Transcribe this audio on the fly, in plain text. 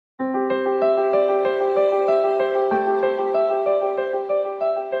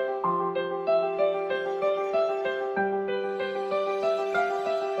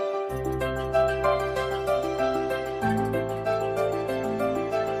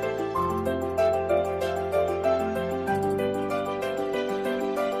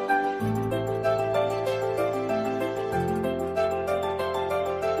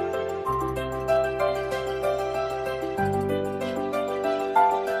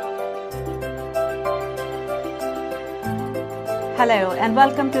Hello, and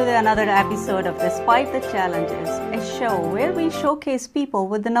welcome to another episode of Despite the Challenges, a show where we showcase people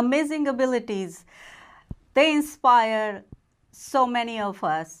with an amazing abilities. They inspire so many of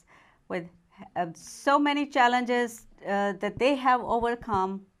us with so many challenges that they have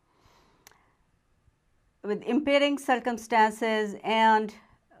overcome with impairing circumstances and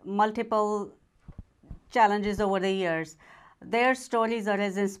multiple challenges over the years. Their stories are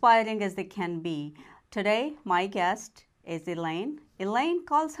as inspiring as they can be. Today, my guest is Elaine. Elaine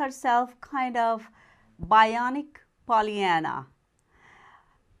calls herself kind of bionic Pollyanna.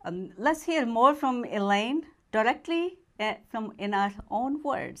 Let's hear more from Elaine directly from in our own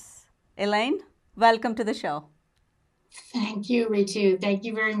words. Elaine, welcome to the show. Thank you, Ritu. Thank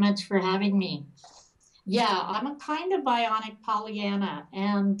you very much for having me. Yeah, I'm a kind of bionic Pollyanna.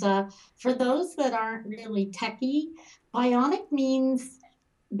 And for those that aren't really techie, bionic means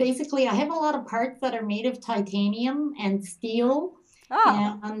basically I have a lot of parts that are made of titanium and steel.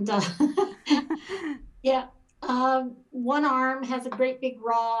 Oh. And yeah, one arm has a great big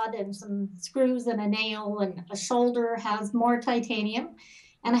rod and some screws and a nail, and a shoulder has more titanium.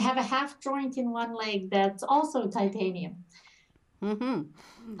 And I have a half joint in one leg that's also titanium. Mm-hmm.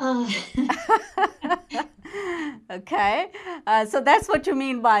 Okay, so that's what you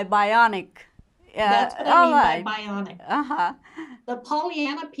mean by bionic. That's what I mean by bionic. Uh-huh. The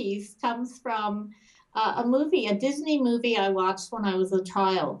Pollyanna piece comes from a movie, a Disney movie I watched when I was a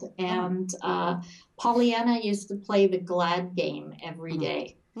child. And Pollyanna used to play the glad game every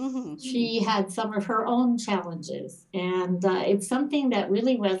day. Mm-hmm. She had some of her own challenges. And it's something that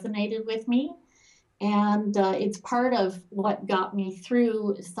really resonated with me. And it's part of what got me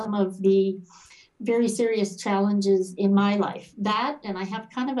through some of the very serious challenges in my life. That, and I have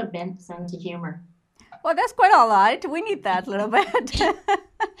kind of a bent sense of humor. Well, that's quite all right. We need that a little bit.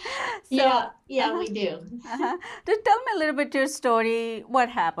 Yeah, we do. Just tell me a little bit your story. What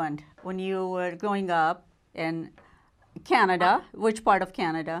happened when you were growing up in Canada? Which part of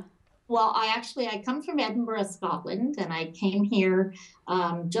Canada? Well, I come from Edinburgh, Scotland, and I came here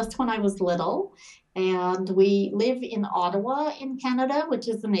just when I was little. And we live in Ottawa in Canada, which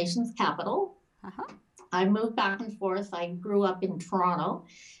is the nation's capital. Uh-huh. I moved back and forth. I grew up in Toronto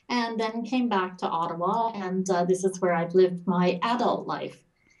and then came back to Ottawa. And this is where I've lived my adult life.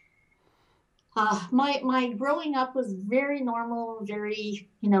 My growing up was very normal, very,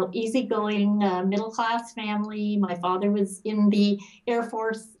 easygoing, middle-class family. My father was in the Air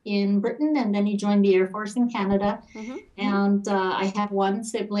Force in Britain, and then he joined the Air Force in Canada. Mm-hmm. And I had one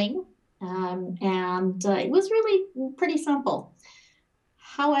sibling, and it was really pretty simple.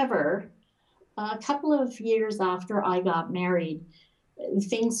 However, a couple of years after I got married,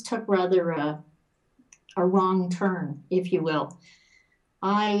 things took rather a wrong turn, if you will.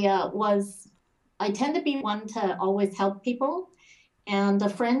 I tend to be one to always help people. And a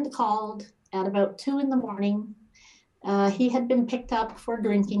friend called at about 2 a.m. He had been picked up for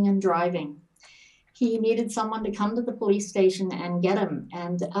drinking and driving. He needed someone to come to the police station and get him.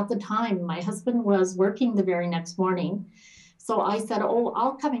 And at the time, my husband was working the very next morning. So I said,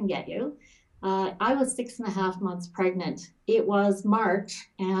 I'll come and get you. I was 6.5 months pregnant. It was March,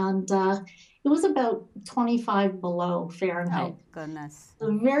 and it was about 25 below Fahrenheit. Oh, goodness. It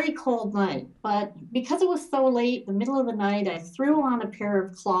was a very cold night. But because it was so late, the middle of the night, I threw on a pair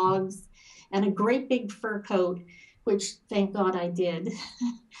of clogs and a great big fur coat, which thank God I did.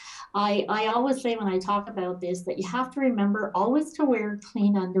 I always say when I talk about this that you have to remember always to wear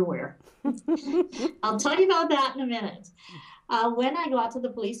clean underwear. I'll tell you about that in a minute. When I got to the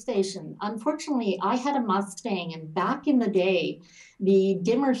police station, unfortunately, I had a Mustang, and back in the day, the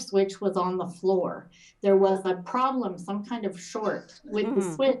dimmer switch was on the floor. There was a problem, some kind of short with the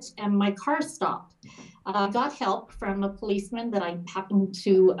switch, and my car stopped. I got help from a policeman that I happened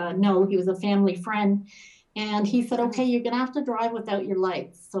to know. He was a family friend, and he said, okay, you're going to have to drive without your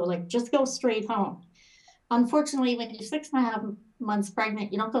lights. So, just go straight home. Unfortunately, when you're 6.5 months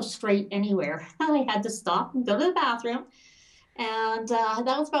pregnant, you don't go straight anywhere. I had to stop and go to the bathroom. And that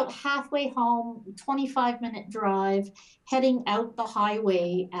was about halfway home, 25-minute drive, heading out the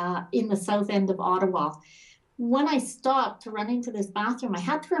highway in the south end of Ottawa. When I stopped to run into this bathroom, I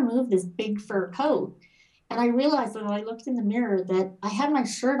had to remove this big fur coat. And I realized when I looked in the mirror that I had my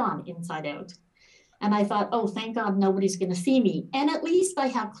shirt on inside out. And I thought, oh, thank God nobody's going to see me. And at least I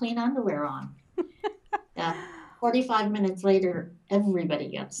have clean underwear on. 45 minutes later,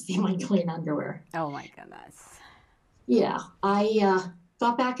 everybody got to see my clean underwear. Oh, my goodness. Yeah, I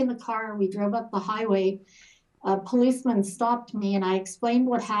got back in the car. We drove up the highway. A policeman stopped me, and I explained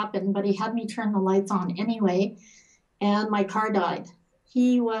what happened, but he had me turn the lights on anyway, and my car died.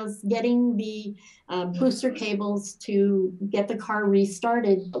 He was getting the booster cables to get the car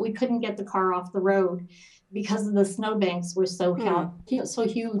restarted, but we couldn't get the car off the road because the snowbanks were so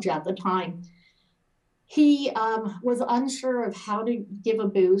huge at the time. He was unsure of how to give a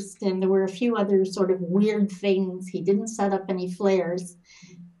boost, and there were a few other sort of weird things. He didn't set up any flares.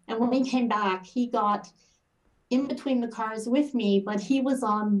 And when he came back, he got in between the cars with me, but he was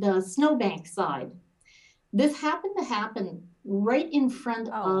on the snowbank side. This happened to happen right in front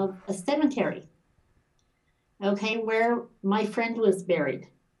of a cemetery, okay, where my friend was buried.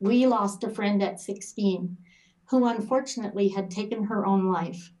 We lost a friend at 16 who unfortunately had taken her own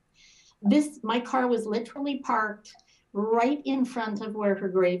life. My car was literally parked right in front of where her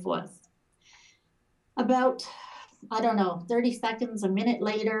grave was. About, I don't know, 30 seconds, a minute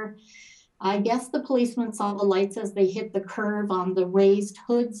later, I guess the policeman saw the lights as they hit the curve on the raised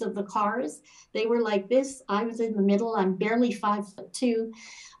hoods of the cars. They were like this. I was in the middle. I'm barely 5'2".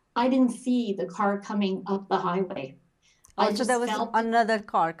 I didn't see the car coming up the highway. So there was another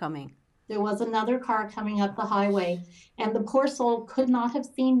car coming. There was another car coming up the highway, and the poor soul could not have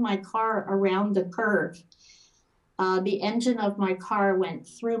seen my car around the curve. The engine of my car went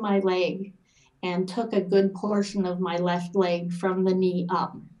through my leg and took a good portion of my left leg from the knee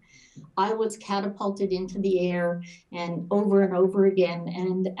up. I was catapulted into the air and over again.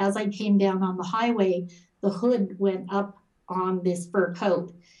 And as I came down on the highway, the hood went up on this fur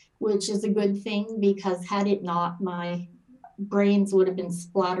coat, which is a good thing because had it not, my brains would have been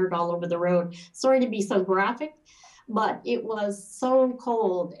splattered all over the road. Sorry to be so graphic, but it was so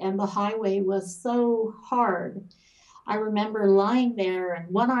cold and the highway was so hard. I remember lying there and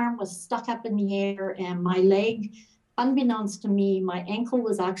one arm was stuck up in the air and my leg, unbeknownst to me, my ankle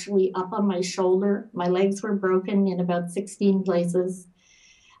was actually up on my shoulder. My legs were broken in about 16 places.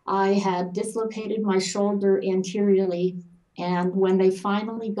 I had dislocated my shoulder anteriorly, and when they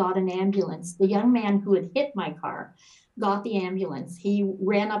finally got an ambulance, the young man who had hit my car got the ambulance. He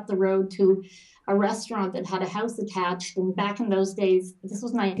ran up the road to a restaurant that had a house attached. And back in those days, this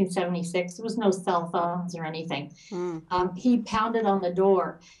was 1976, there was no cell phones or anything. He pounded on the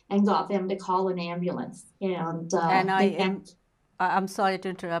door and got them to call an ambulance. And I'm sorry to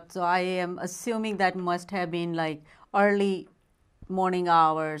interrupt. So I am assuming that must have been like early morning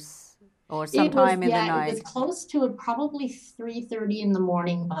hours or sometime in the night. It was close to probably 3:30 in the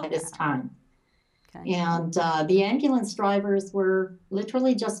morning by this time. Okay. And the ambulance drivers were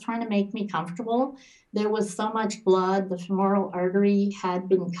literally just trying to make me comfortable. There was so much blood. The femoral artery had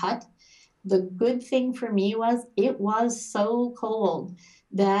been cut. The good thing for me was it was so cold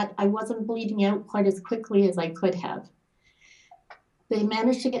that I wasn't bleeding out quite as quickly as I could have. They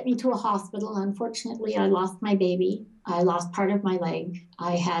managed to get me to a hospital. Unfortunately, I lost my baby. I lost part of my leg.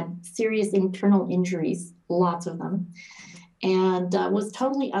 I had serious internal injuries, lots of them, and was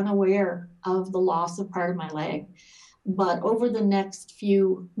totally unaware of the loss of part of my leg. But over the next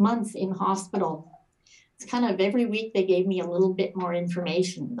few months in hospital, it's kind of every week they gave me a little bit more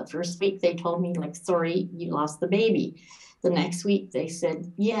information. The first week they told me, like, sorry, you lost the baby. The next week they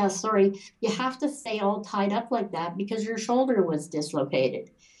said, yeah, sorry, you have to stay all tied up like that because your shoulder was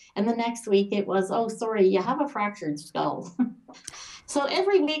dislocated. And the next week it was, oh, sorry, you have a fractured skull. So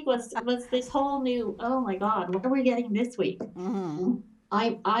every week was this whole new, oh my God, what are we getting this week? Mm-hmm.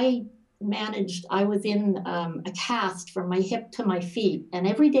 I was in a cast from my hip to my feet, and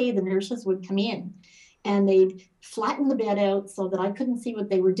every day the nurses would come in and they'd flatten the bed out so that I couldn't see what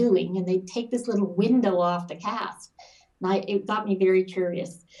they were doing, and they'd take this little window off the cast. And it got me very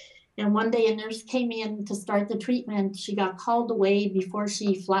curious. And one day a nurse came in to start the treatment. She got called away before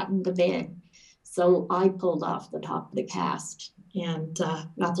she flattened the bed. So I pulled off the top of the cast and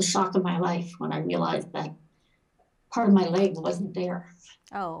got the shock of my life when I realized that part of my leg wasn't there.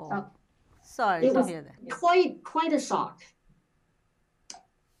 Oh, sorry to hear that. Quite a shock.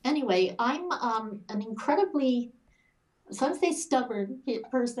 Anyway, I'm an incredibly, some say stubborn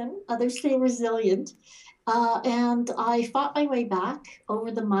person, others say resilient. And I fought my way back over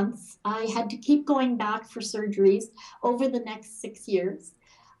the months. I had to keep going back for surgeries over the next 6 years.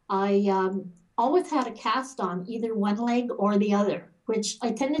 I always had a cast on either one leg or the other, which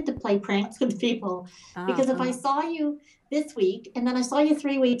I tended to play pranks with people because if I saw you this week and then I saw you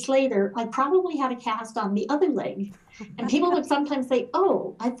 3 weeks later, I probably had a cast on the other leg. And people would sometimes say,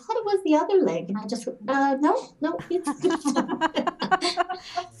 oh, I thought it was the other leg. And I just, no,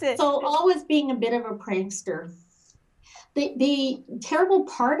 it's so always being a bit of a prankster. The terrible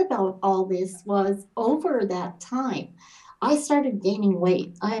part about all this was over that time, I started gaining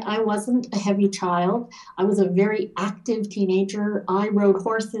weight. I wasn't a heavy child. I was a very active teenager. I rode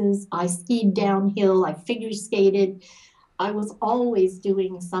horses. I skied downhill. I figure skated. I was always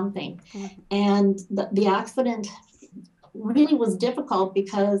doing something. Mhm. And the accident really was difficult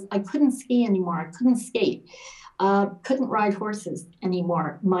because I couldn't ski anymore. I couldn't skate, couldn't ride horses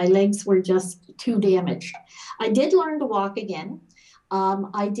anymore. My legs were just too damaged. I did learn to walk again.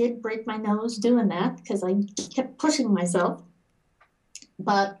 I did break my nose doing that because I kept pushing myself.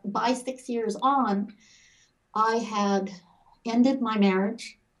 But by 6 years on, I had ended my marriage.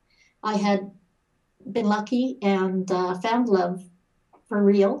 I had been lucky and found love for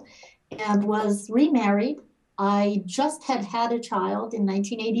real and was remarried. I just had had a child in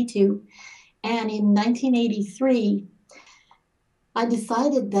 1982. And in 1983, I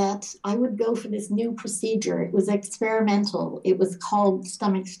decided that I would go for this new procedure. It was experimental. It was called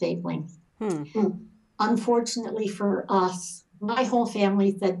stomach stapling. Hmm. Unfortunately for us, my whole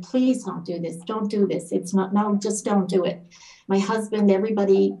family said, please don't do this. Don't do this. It's not, no, just don't do it. My husband,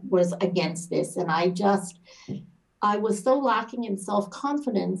 everybody was against this. And I was so lacking in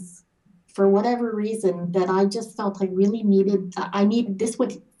self-confidence for whatever reason that I just felt I needed, this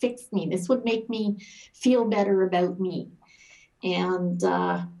would fix me. This would make me feel better about me. And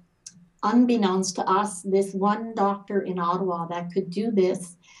unbeknownst to us, this one doctor in Ottawa that could do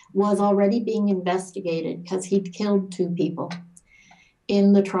this was already being investigated because he'd killed 2 people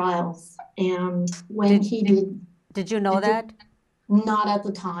in the trials. And when Did he did you know that? not at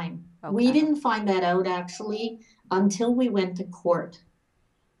the time. We Okay. didn't find that out actually until we went to court.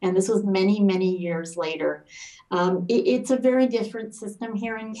 And this was many, many years later. It's a very different system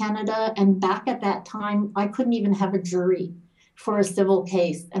here in Canada. And back at that time, I couldn't even have a jury for a civil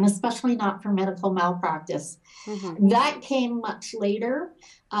case, and especially not for medical malpractice. Hmm. That came much later.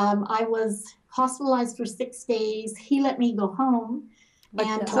 I was hospitalized for 6 days. He let me go home But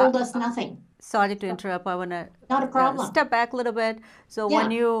and told us nothing. sorry to interrupt. I want to Not a problem. step back a little bit. So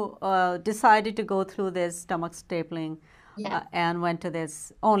when Yeah, you decided to go through this stomach stapling yeah, and went to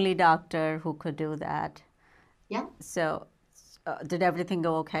this only doctor who could do that, yeah. so did everything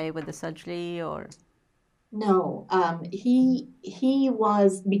go okay with the surgery or? No, he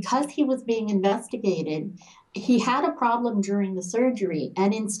was, because he was being investigated, he had a problem during the surgery,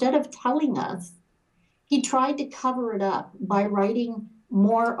 and instead of telling us, he tried to cover it up by writing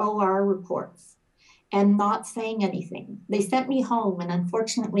more OR reports and not saying anything. They sent me home, and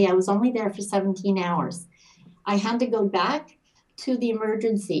unfortunately, I was only there for 17 hours. I had to go back to the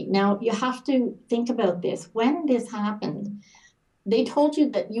emergency. Now, you have to think about this. When this happened, they told you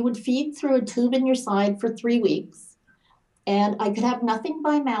that you would feed through a tube in your side for 3 weeks, and I could have nothing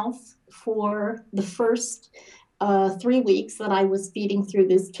by mouth for the first 3 weeks that I was feeding through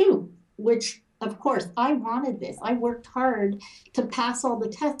this tube, which of course I wanted this. I worked hard to pass all the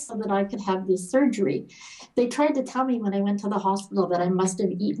tests so that I could have this surgery. They tried to tell me when I went to the hospital that I must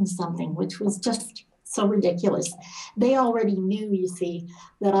have eaten something, which was just so ridiculous. They already knew, you see,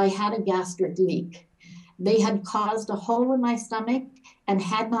 that I had a gastric leak. They had caused a hole in my stomach and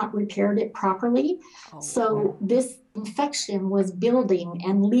had not repaired it properly. Oh. So this infection was building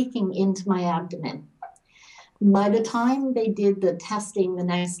and leaking into my abdomen. By the time they did the testing the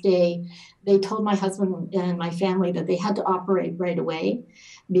next day, they told my husband and my family that they had to operate right away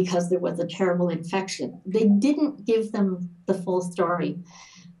because there was a terrible infection. They didn't give them the full story.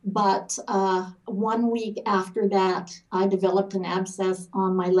 But 1 week after that, I developed an abscess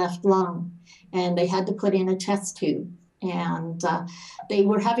on my left lung, and they had to put in a chest tube. And they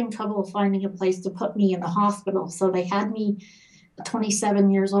were having trouble finding a place to put me in the hospital. So they had me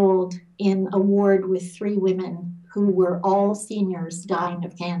 27 years old in a ward with 3 women who were all seniors dying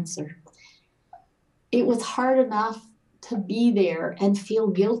of cancer. It was hard enough to be there and feel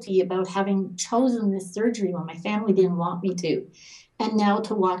guilty about having chosen this surgery when my family didn't want me to. And now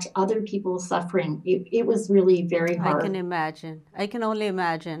to watch other people suffering, it was really very I can hard. imagine. I can only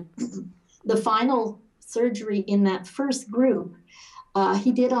imagine. The final surgery in that first group,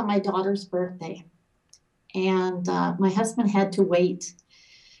 he did on my daughter's birthday. And my husband had to wait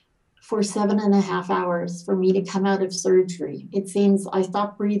for 7.5 hours for me to come out of surgery. It seems I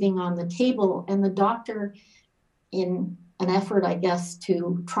stopped breathing on the table, and the doctor, in an effort, I guess,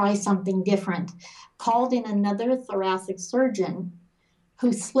 to try something different, called in another thoracic surgeon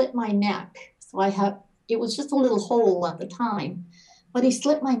who slit my neck. So it was just a little hole at the time, but he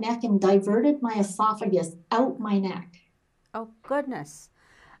slit my neck and diverted my esophagus out my neck. Oh goodness.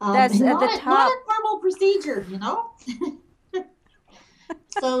 That's at the Not top. a normal procedure, you know?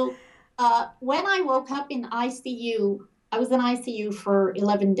 So when I woke up in ICU, I was in ICU for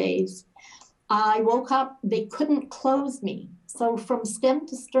 11 days. I woke up, they couldn't close me. So from stem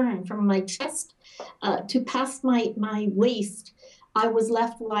to stern, from my chest to past my waist, I was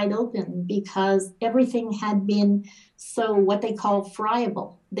left wide open because everything had been so what they call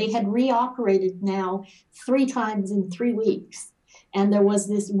friable. They had reoperated now 3 times in 3 weeks. And there was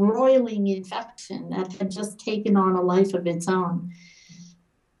this roiling infection that had just taken on a life of its own.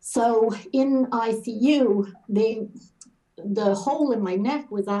 So in ICU, the hole in my neck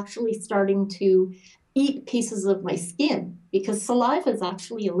was actually starting to eat pieces of my skin because saliva is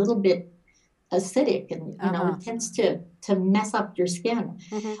actually a little bit acidic and Uh-huh. it tends to mess up your skin.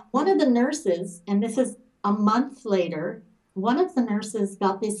 Mm-hmm. One of the nurses, and this is a month later, one of the nurses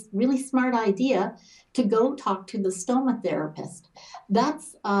got this really smart idea to go talk to the stoma therapist.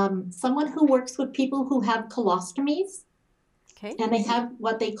 That's someone who works with people who have colostomies, Okay. and they have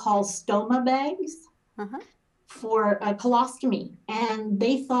what they call stoma bags Uh-huh. for a colostomy. And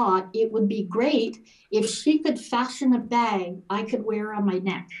they thought it would be great if she could fashion a bag I could wear on my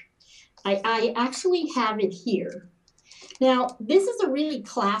neck. I actually have it here. Now, this is a really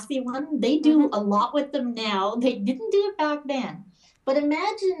classy one. They do Mm-hmm. a lot with them now. They didn't do it back then. But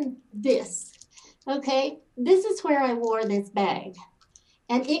imagine this. Okay, this is where I wore this bag.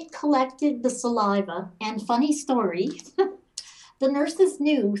 And it collected the saliva. And funny story, the nurses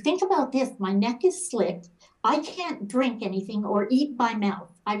knew, think about this, my neck is slit. I can't drink anything or eat by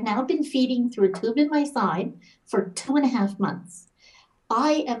mouth. I've now been feeding through a tube in my side for 2.5 months.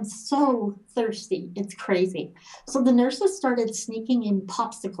 I am so thirsty. It's crazy. So the nurses started sneaking in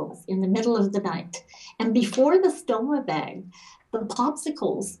popsicles in the middle of the night. And before the stoma bag, the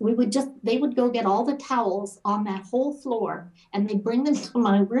popsicles, they would go get all the towels on that whole floor and they'd bring them to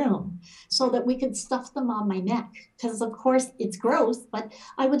my room so that we could stuff them on my neck. Because, of course, it's gross, but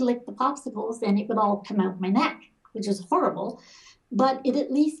I would lick the popsicles and it would all come out my neck, which is horrible. But it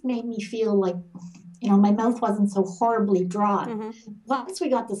at least made me feel like my mouth wasn't so horribly dry. Mm-hmm. Once we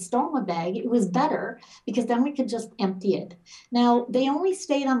got the stoma bag, it was better because then we could just empty it. Now, they only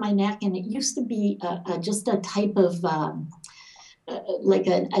stayed on my neck, and it used to be just a type of like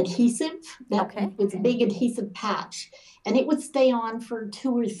an adhesive that Okay. was a big adhesive patch. And it would stay on for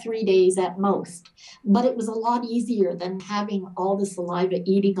 2 or 3 days at most. But it was a lot easier than having all the saliva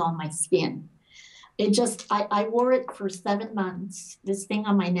eating on my skin. I wore it for 7 months, this thing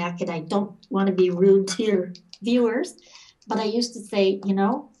on my neck, and I don't want to be rude to your viewers, but I used to say,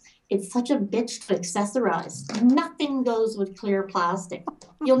 it's such a bitch to accessorize. Nothing goes with clear plastic.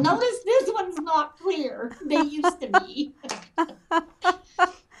 You'll notice this one's not clear. They used to be.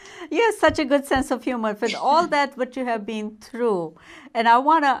 Yes, such a good sense of humor with all that what you have been through. And I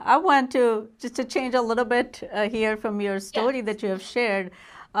want to just to change a little bit here from your story Yeah. that you have shared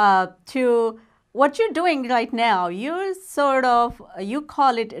to what you're doing right now. You're you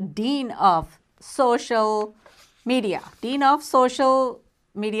call it Dean of Social Media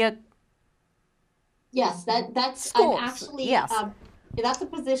Yes, I'm Schools. actually, Yes. that's a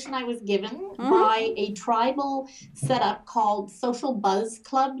position I was given Mm-hmm. by a tribal setup called Social Buzz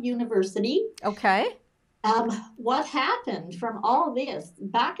Club University. Okay. What happened from all this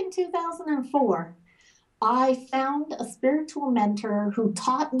back in 2004? I found a spiritual mentor who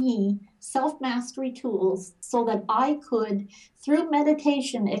taught me self mastery tools so that I could, through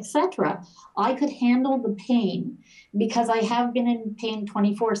meditation, etc., I could handle the pain because I have been in pain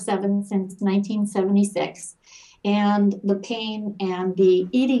 24/7 since 1976. And the pain and the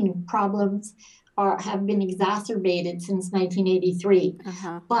eating problems have been exacerbated since 1983.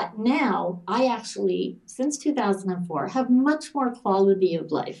 Uh-huh. But now I actually, since 2004, have much more quality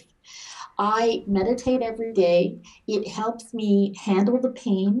of life. I meditate every day. It helps me handle the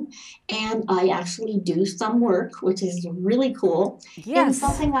pain, and I actually do some work, which is really cool, in Yes.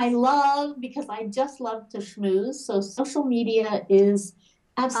 something I love because I just love to schmooze. So social media is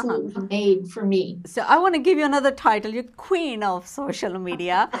Uh-huh. absolutely made for me. So I want to give you another title. You're queen of social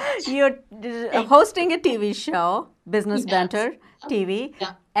media. You're Thank hosting a TV show, Business you. Yes. Banter TV,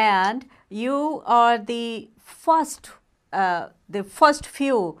 Yeah. and you are the first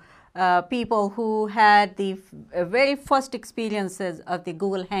few people who had the very first experiences of the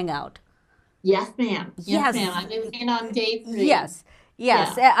Google Hangout. Yes, ma'am. Yes, Yes, ma'am. I've been on day 3. yes,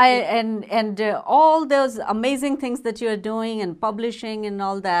 yes. Yeah. And all those amazing things that you're doing and publishing and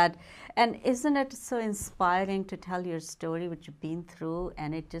all that. And isn't it so inspiring to tell your story, what you've been through, and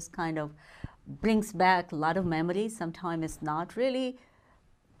it just kind of brings back a lot of memories. Sometimes it's not really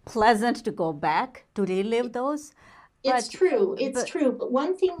pleasant to go back to relive those. It's But, true. It's but true. But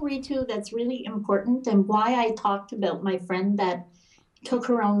one thing, Ritu, that's really important and why I talked about my friend that took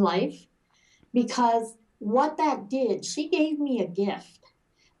her own life, because what that did, she gave me a gift.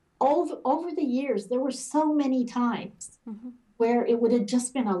 Over the years, there were so many times mhm, where it would have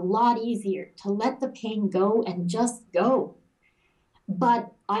just been a lot easier to let the pain go and just go.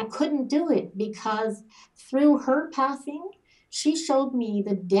 But I couldn't do it because through her passing, she showed me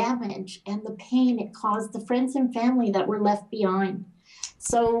the damage and the pain it caused the friends and family that were left behind.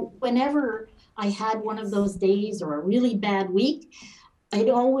 So whenever I had one of Yes. those days or a really bad week, it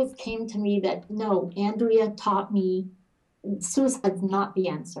always came to me that no, Andrea taught me suicide's not the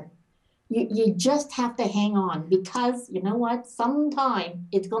answer. You just have to hang on because you know what? Sometime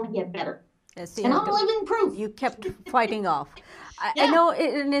it's going to get better. Yes, And I'm living proof. you kept fighting off. I Yeah. know,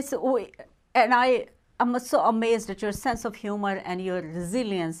 and and I'm so amazed at your sense of humor and your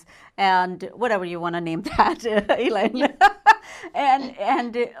resilience and whatever you want to name that, Elaine, Yeah.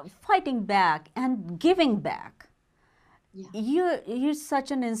 and fighting back and giving back. Yeah. You're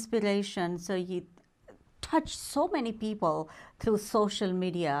such an inspiration. So you touch so many people through social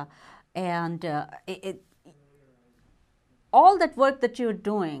media, and all that work that you're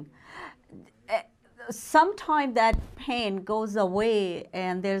doing, sometimes that pain goes away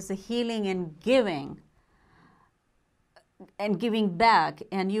and there's a healing in giving and giving back.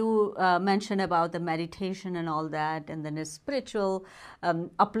 And you mentioned about the meditation and all that, and then the spiritual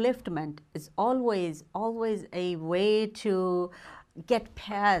upliftment is always a way to get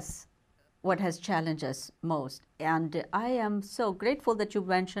past what has challenged us most. And I am so grateful that you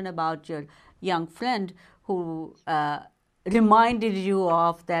mentioned about your young friend who reminded you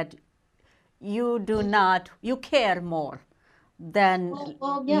of that you care more than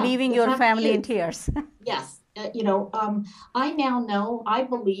Yeah. leaving The your fact family in is, tears. yes, I now know, I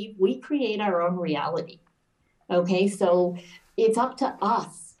believe we create our own reality. Okay, so it's up to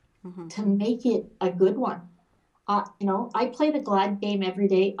us to make it a good one. I play the glad game every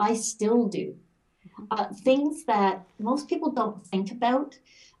day. I still do. Things that most people don't think about.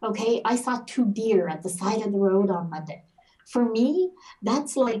 Okay, I saw two deer at the side of the road on Monday. For me,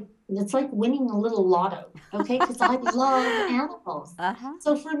 that's like winning a little lotto. Okay, because I love animals. Uh-huh.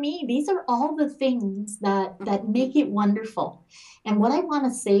 So for me, these are all the things that make it wonderful. And what I want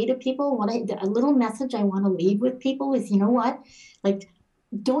to say to people, a little message I want to leave with people is, you know what? Like,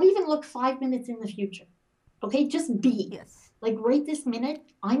 don't even look 5 minutes in the future. Okay, just be. Yes. Like right this minute,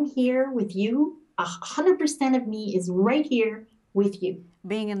 I'm here with you. 100% of me is right here with you.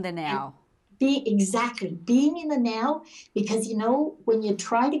 Being in the And now. being in the now, because when you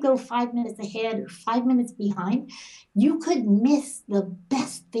try to go 5 minutes ahead or 5 minutes behind, you could miss the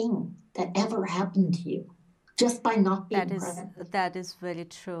best thing that ever happened to you just by not That being is present. that is very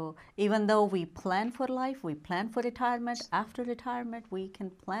true. Even though we plan for life, we plan for retirement. After retirement, we can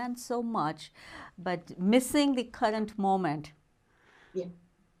plan so much, but missing the current moment Yeah.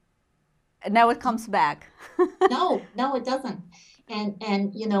 never comes back. No, it doesn't. And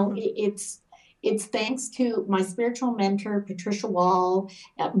it's thanks to my spiritual mentor, Patricia Wall,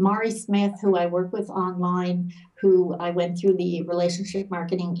 Mari Smith, who I work with online, who I went through the Relationship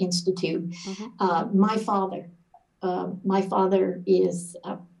Marketing Institute. My father is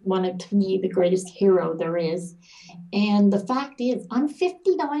one of, to me, the greatest hero there is. And the fact is, I'm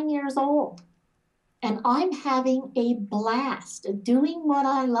 59 years old and I'm having a blast doing what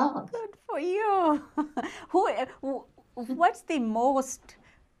I love. Good for you. What's the most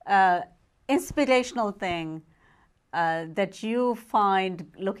uh, inspirational thing that you find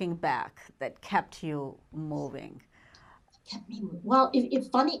looking back that kept you moving? Well, if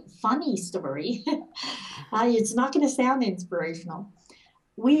funny story. It's not going to sound inspirational.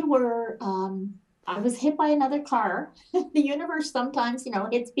 We were, I was hit by another car. The universe sometimes,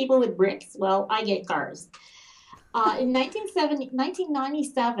 hits people with bricks. Well, I get cars. In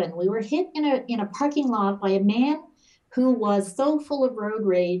 1997, we were hit in a parking lot by a man who was so full of road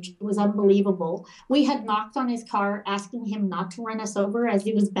rage. It was unbelievable. We had knocked on his car, asking him not to run us over as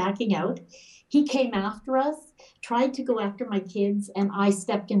he was backing out. He came after us, tried to go after my kids, and I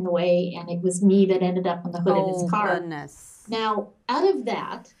stepped in the way, and it was me that ended up on the hood of his Oh, car. goodness. Now, out of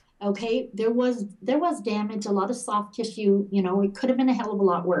that, okay, there was damage, a lot of soft tissue. It could have been a hell of a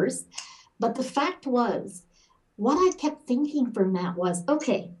lot worse. But the fact was, what I kept thinking from that was,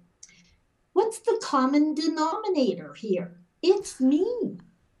 okay, what's the common denominator here? It's me.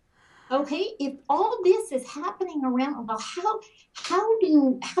 Okay, if all this is happening around, well, how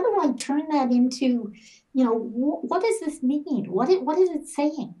do I turn that into, what does this mean? What is it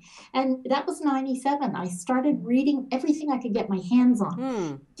saying? And that was 97. I started reading everything I could get my hands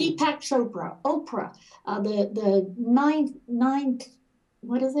on. Deepak Chopra, Oprah, the ninth,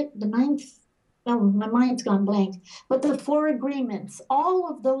 what is it? The ninth. Oh, my mind's gone blank. But the Four Agreements, all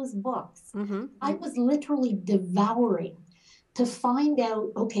of those books, I was literally devouring to find out,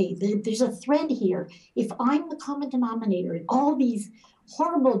 okay, there's a thread here. If I'm the common denominator in all these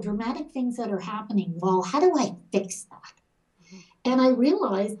horrible, dramatic things that are happening, well, how do I fix that? And I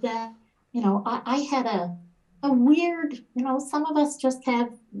realized that, I had a weird, some of us just have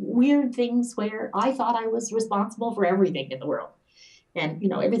weird things where I thought I was responsible for everything in the world. And,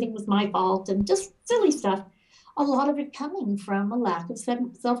 everything was my fault and just silly stuff. A lot of it coming from a lack of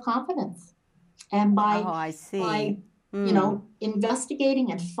self-confidence. And Oh, by I see. by Hmm.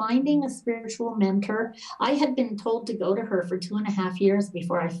 investigating and finding a spiritual mentor, I had been told to go to her for 2.5 years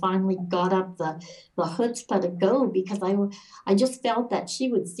before I finally got up the chutzpah to go, because I just felt that she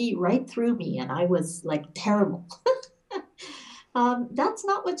would see right through me and I was like terrible. That's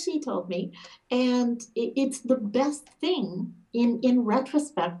not what she told me, and it's the best thing in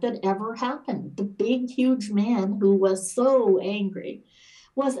retrospect that ever happened. The big huge man who was so angry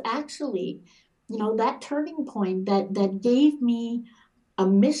was actually, that turning point that gave me a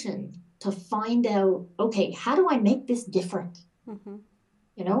mission to find out, okay, how do I make this different? Hmm.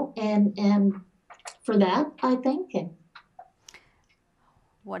 And for that I thank him.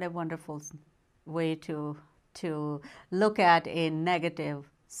 What a wonderful way to look at a negative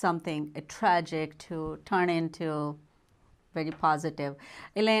something, a tragic, to turn into very positive.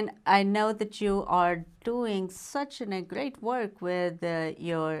 Elaine, I know that you are doing such a great work with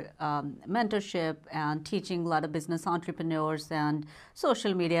your mentorship and teaching a lot of business entrepreneurs and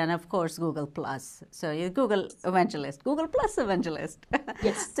social media, and of course Google Plus. So you're Google evangelist, Google Plus evangelist. So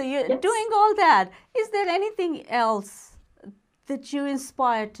Yes, you're doing yes. all that. Is there anything else that you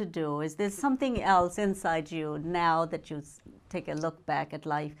inspired to do? Is there something else inside you now that you take a look back at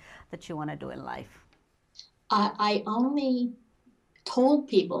life that you want to do in life? I only told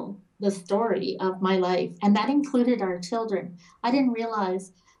people the story of my life, and that included our children. I didn't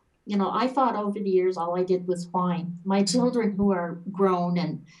realize, I thought over the years all I did was whine. My children, who are grown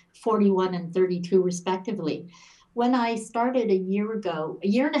and 41 and 32 respectively, when I started a year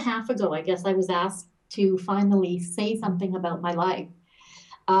and a half ago, I guess I was asked to finally say something about my life.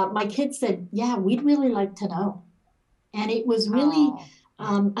 My kids said, "Yeah, we'd really like to know." And it was really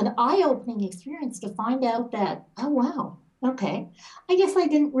Oh. an eye-opening experience to find out that, oh, wow, okay, I guess I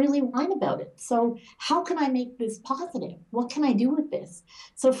didn't really whine about it. So how can I make this positive? What can I do with this?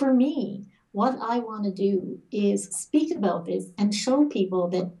 So for me, what I want to do is speak about this and show people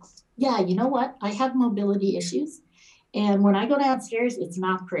that, yeah, you know what? I have mobility issues. And when I go downstairs, it's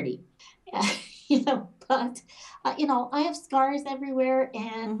not pretty. But, I have scars everywhere,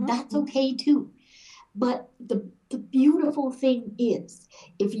 and Mm-hmm. that's okay too. But the beautiful thing is,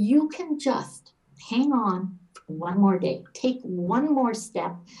 if you can just hang on for one more day, take one more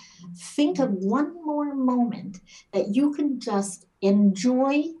step, think of one more moment that you can just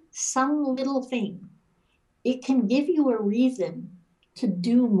enjoy some little thing, it can give you a reason to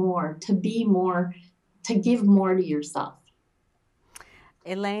do more, to be more, to give more to yourself.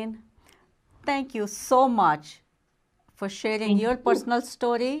 Elaine, thank you so much for sharing Thank your you. personal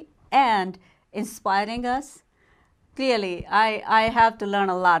story and inspiring us. Clearly, I have to learn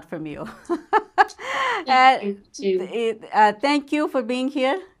a lot from you. Thank you too. Thank you for being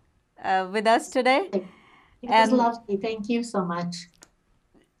here with us today. It was And, lovely. Thank you so much.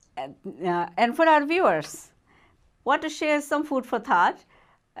 and for our viewers, want to share some food for thought,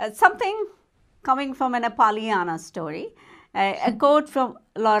 something coming from an Apollyanna story, a quote from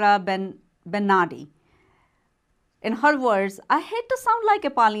Laura Bernardi. In her words, I hate to sound like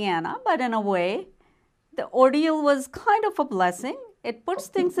a Pollyanna, but in a way, the ordeal was kind of a blessing. It puts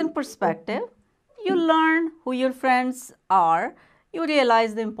things in perspective. You learn who your friends are, you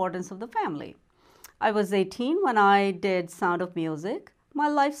realize the importance of the family. I was 18 when I did Sound of Music. My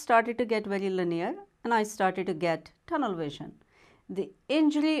life started to get very linear and I started to get tunnel vision. The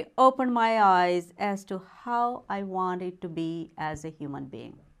injury opened my eyes as to how I wanted to be as a human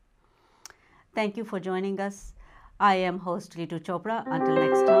being. Thank you for joining us. I am host Ritu Chopra. Until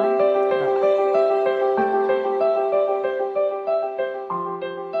next time.